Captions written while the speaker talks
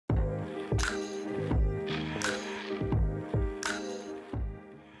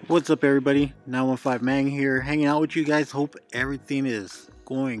What's up everybody, 915 Mang here, hanging out with you guys. Hope everything is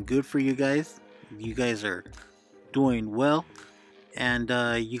going good for you guys. You guys are doing well, and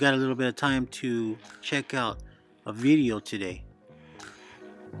you got a little bit of time to check out a video today.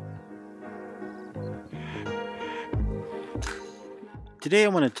 Today I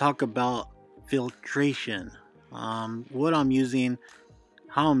want to talk about filtration, what I'm using,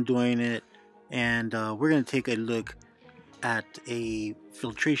 how I'm doing it, and we're going to take a look at a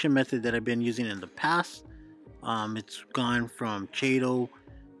filtration method that I've been using in the past. It's gone from Chaeto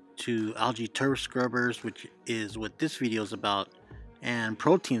to algae turf scrubbers, which is what this video is about, and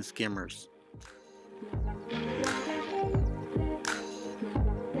protein skimmers.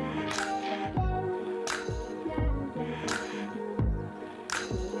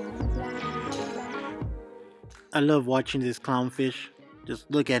 I love watching this clownfish. Just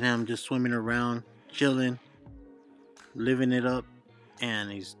look at him, just swimming around, chilling, living it up,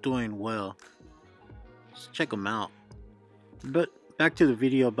 and he's doing well. Just check him out. But back to the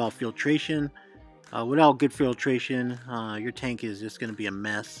video about filtration. Without good filtration, your tank is just going to be a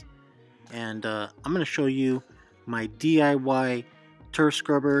mess. And I'm going to show you my DIY turf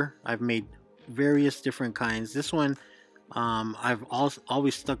scrubber. I've made various different kinds. This one, I've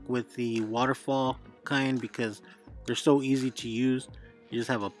always stuck with the waterfall kind because they're so easy to use. You just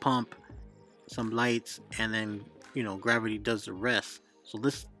have a pump, some lights, and then gravity does the rest. So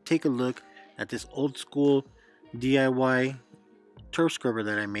let's take a look at this old school DIY turf scrubber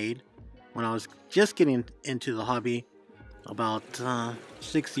that I made when I was just getting into the hobby about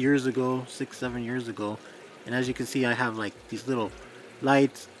 6 years ago, 7 years ago. And as you can see, I have like these little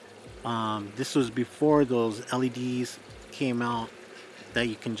lights. This was before those LEDs came out that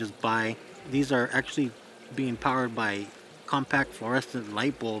you can just buy. These are actually being powered by compact fluorescent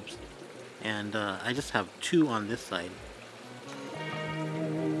light bulbs, and I just have two on this side.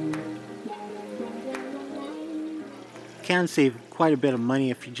 Can save quite a bit of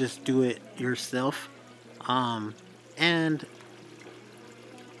money if you just do it yourself, and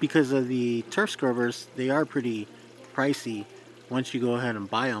because of the turf scrubbers, they are pretty pricey once you go ahead and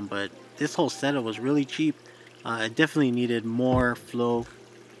buy them, but this whole setup was really cheap. It definitely needed more flow,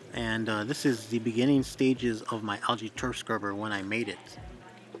 and this is the beginning stages of my algae turf scrubber when I made it.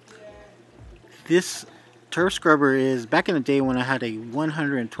 This turf scrubber is back in the day when I had a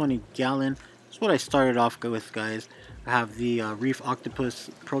 120 gallon. That's what I started off with, guys. I have the Reef octopus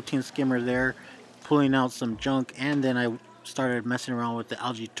protein skimmer there, pulling out some junk, and then I started messing around with the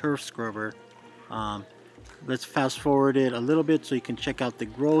algae turf scrubber. Let's fast forward it a little bit so you can check out the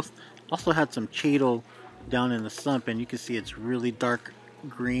growth. Also had some Chaeto down in the sump, and you can see it's really dark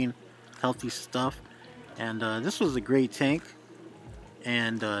green, healthy stuff. And this was a great tank.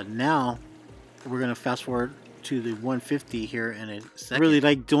 And now we're gonna fast forward to the 150 here in a second. I really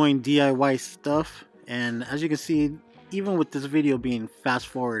like doing DIY stuff, and as you can see, even with this video being fast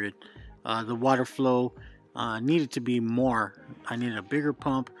forwarded, the water flow needed to be more. I needed a bigger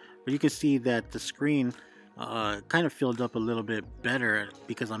pump, but you can see that the screen kind of filled up a little bit better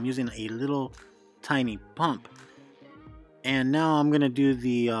because I'm using a little tiny pump. And now I'm gonna do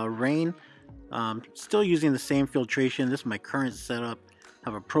the rain. Still using the same filtration. This is my current setup. I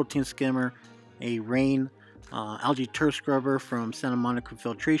have a protein skimmer, a rain algae turf scrubber from Santa Monica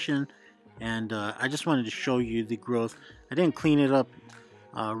Filtration, and I just wanted to show you the growth. I didn't clean it up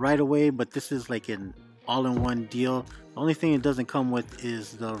right away, but this is like an all-in-one deal. The only thing it doesn't come with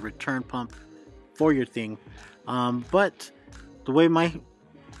is the return pump for your thing, but the way my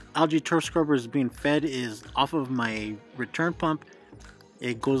algae turf scrubber is being fed is off of my return pump.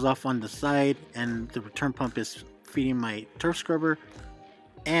 It goes off on the side, and the return pump is feeding my turf scrubber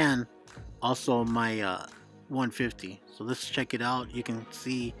and also my 150. So let's check it out. You can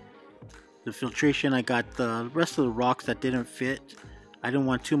see the filtration. I got the rest of the rocks that didn't fit. I didn't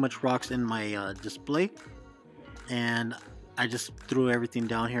want too much rocks in my display, and I just threw everything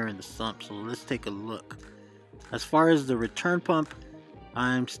down here in the sump. So let's take a look. As far as the return pump,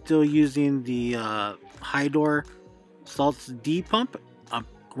 I'm still using the Hydor Salts D pump. I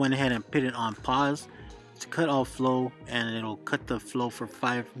went ahead and put it on pause to cut off flow, and it'll cut the flow for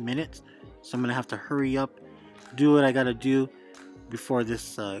 5 minutes. So I'm gonna have to hurry up, do what I gotta do before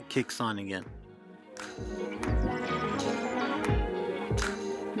this kicks on again.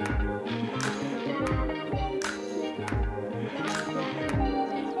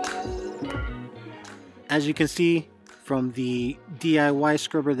 As you can see from the DIY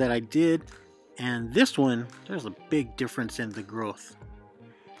scrubber that I did and this one, there's a big difference in the growth.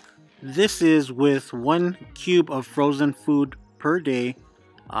 This is with 1 cube of frozen food per day.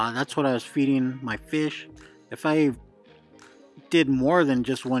 That's what I was feeding my fish. If I did more than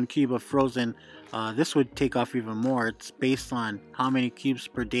just 1 cube of frozen, this would take off even more. It's based on how many cubes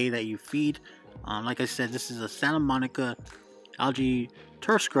per day that you feed. Like I said, this is a Santa Monica algae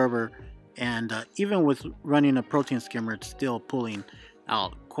turf scrubber, and even with running a protein skimmer, it's still pulling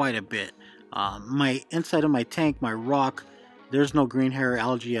out quite a bit. My inside of my tank, my rock, there's no green hair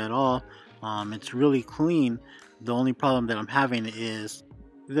algae at all. It's really clean. The only problem that I'm having is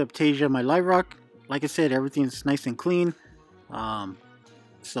the Algea, my live rock. Like I said, everything's nice and clean.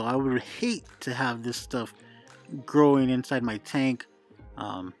 So I would hate to have this stuff growing inside my tank.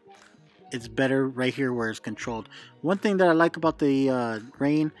 It's better right here where it's controlled. One thing that I like about the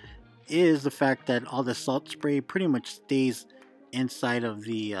rain is the fact that all the salt spray pretty much stays inside of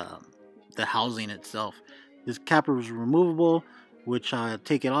the housing itself. This capper is removable, which I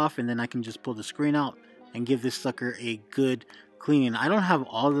take it off and then I can just pull the screen out and give this sucker a good cleaning. I don't have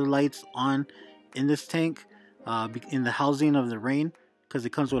all the lights on in this tank in the housing of the rain, because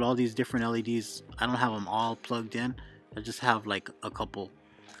it comes with all these different LEDs. I don't have them all plugged in. I just have like a couple.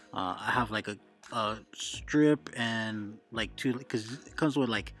 I have like a strip and like 2, because it comes with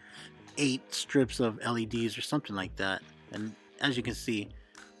like 8 strips of LEDs or something like that. And as you can see,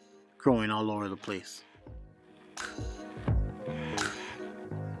 growing all over the place.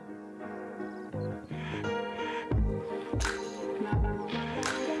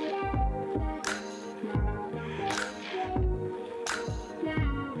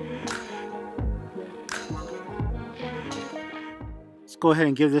 Let's go ahead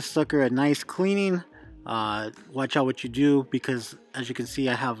and give this sucker a nice cleaning. Watch out what you do, because as you can see,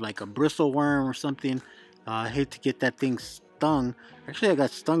 I have like a bristle worm or something. I hate to get that thing stung. Actually, I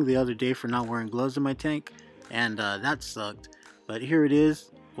got stung the other day for not wearing gloves in my tank, and that sucked. But here it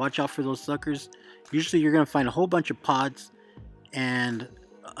is. Watch out for those suckers. Usually you're gonna find a whole bunch of pods and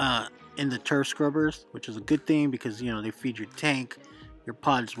in the turf scrubbers, which is a good thing, because you know they feed your tank. Your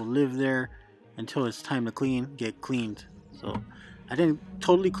pods will live there until it's time to get cleaned. So I didn't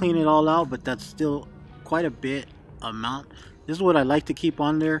totally clean it all out, but that's still quite a bit amount. This is what I like to keep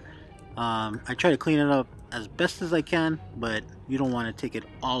on there. I try to clean it up as best as I can, but you don't want to take it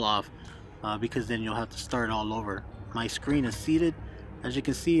all off, because then you'll have to start all over. My screen is seated, as you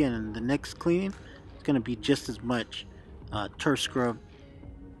can see, and the next cleaning is going to be just as much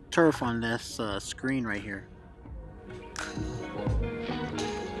turf on this screen right here.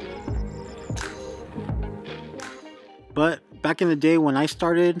 But back in the day when I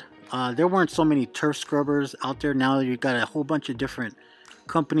started, there weren't so many turf scrubbers out there. Now you've got a whole bunch of different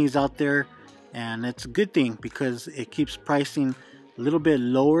companies out there, and it's a good thing because it keeps pricing a little bit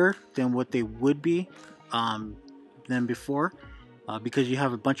lower than what they would be than before, because you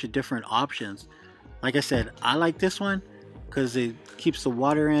have a bunch of different options. Like I said, I like this one because it keeps the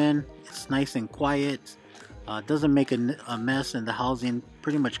water in. It's nice and quiet. Doesn't make a mess, and the housing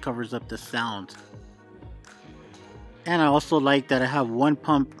pretty much covers up the sound. And I also like that I have one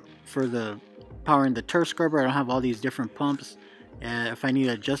pump for the powering the turf scrubber. I don't have all these different pumps, and if I need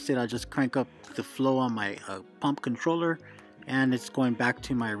to adjust it, I'll just crank up the flow on my pump controller, and it's going back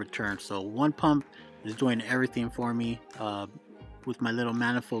to my return. So one pump is doing everything for me with my little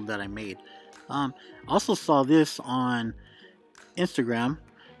manifold that I made. Also saw this on Instagram.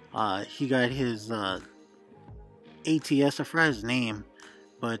 He got his ATS, I forgot his name,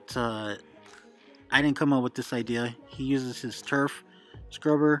 but I didn't come up with this idea. He uses his turf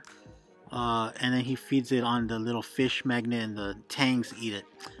scrubber, and then he feeds it on the little fish magnet, and the tangs eat it.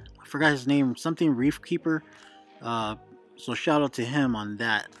 I forgot his name, something Reef Keeper. So shout out to him on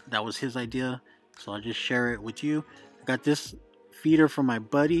that. That was his idea, so I'll just share it with you. I got this feeder from my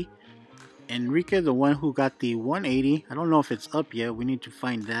buddy Enrique, the one who got the 180. I don't know if it's up yet. We need to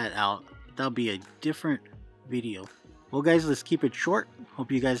find that out. That'll be a different video. Well guys, let's keep it short.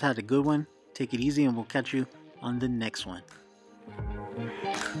 Hope you guys had a good one. Take it easy, and we'll catch you on the next one.